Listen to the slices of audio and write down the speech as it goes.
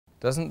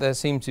Doesn't there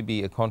seem to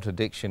be a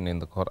contradiction in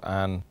the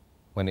Qur'an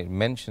when it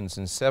mentions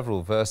in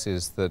several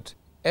verses that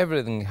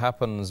everything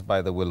happens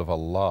by the will of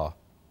Allah?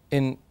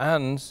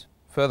 And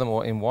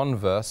furthermore, in one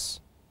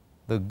verse,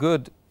 the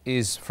good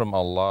is from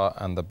Allah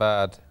and the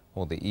bad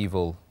or the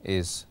evil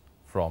is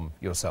from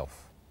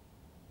yourself.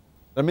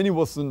 There are many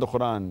verses in the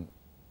Qur'an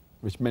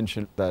which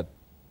mention that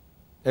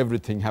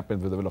everything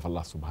happens with the will of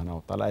Allah subhanahu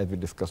wa ta'ala, as we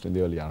discussed in the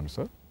earlier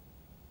answer.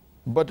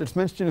 But it's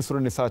mentioned in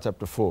Surah Nisa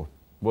chapter 4,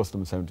 verse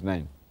number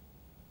 79.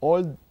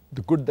 All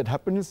the good that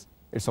happens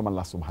is from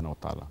Allah subhanahu wa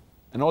ta'ala,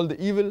 and all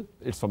the evil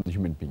is from the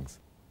human beings.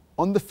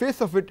 On the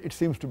face of it, it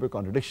seems to be a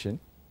contradiction,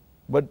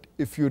 but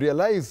if you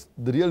realize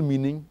the real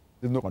meaning,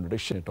 there's no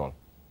contradiction at all.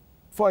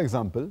 For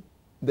example,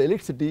 the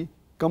electricity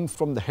comes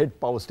from the head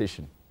power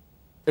station.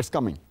 It's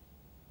coming.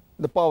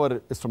 The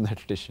power is from the head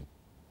station.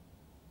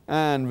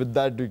 And with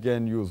that, we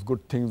can use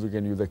good things, we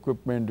can use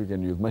equipment, we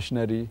can use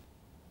machinery.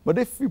 But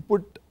if we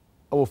put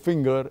our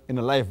finger in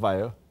a live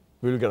wire,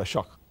 we will get a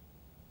shock.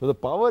 So the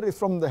power is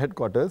from the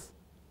headquarters,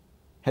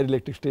 head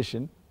electric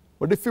station.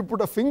 But if we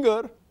put a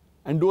finger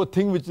and do a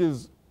thing which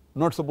is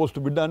not supposed to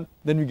be done,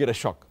 then we get a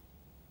shock.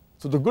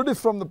 So the good is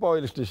from the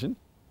power station.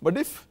 But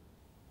if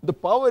the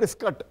power is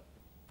cut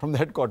from the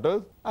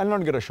headquarters, I will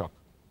not get a shock.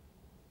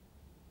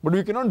 But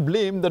we cannot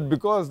blame that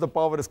because the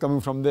power is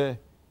coming from there,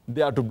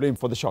 they are to blame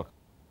for the shock.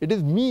 It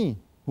is me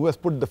who has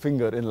put the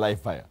finger in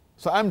live wire.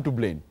 So I am to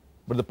blame.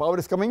 But the power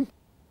is coming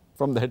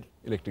from the head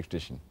electric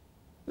station.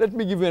 Let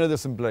me give you another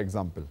simpler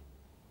example.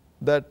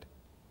 That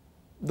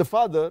the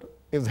father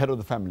is head of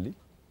the family.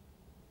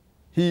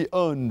 He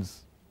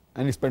earns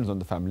and he spends on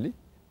the family.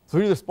 So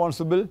he is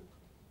responsible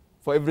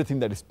for everything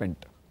that is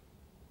spent.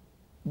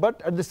 But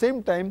at the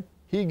same time,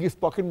 he gives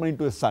pocket money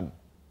to his son.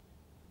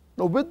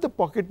 Now with the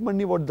pocket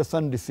money what the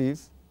son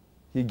receives,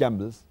 he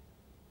gambles,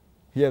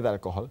 he has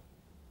alcohol.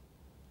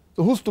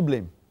 So who's to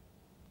blame?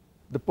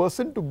 The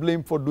person to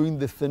blame for doing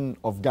this sin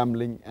of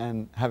gambling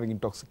and having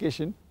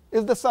intoxication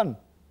is the son.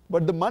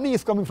 But the money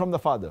is coming from the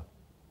father.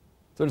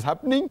 So it's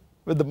happening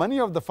with the money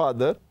of the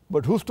father,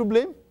 but who's to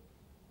blame?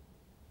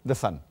 The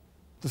son.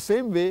 The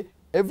same way,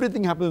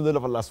 everything happens with the will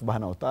of Allah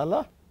subhanahu wa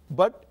ta'ala,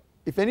 but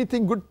if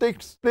anything good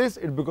takes place,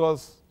 it's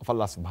because of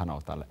Allah subhanahu wa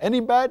ta'ala. Any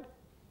bad,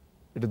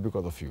 it is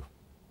because of you.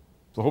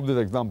 So I hope this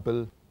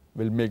example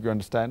will make you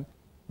understand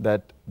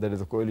that there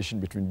is a correlation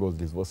between both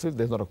these verses.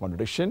 There's not a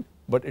contradiction,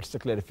 but it's a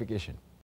clarification.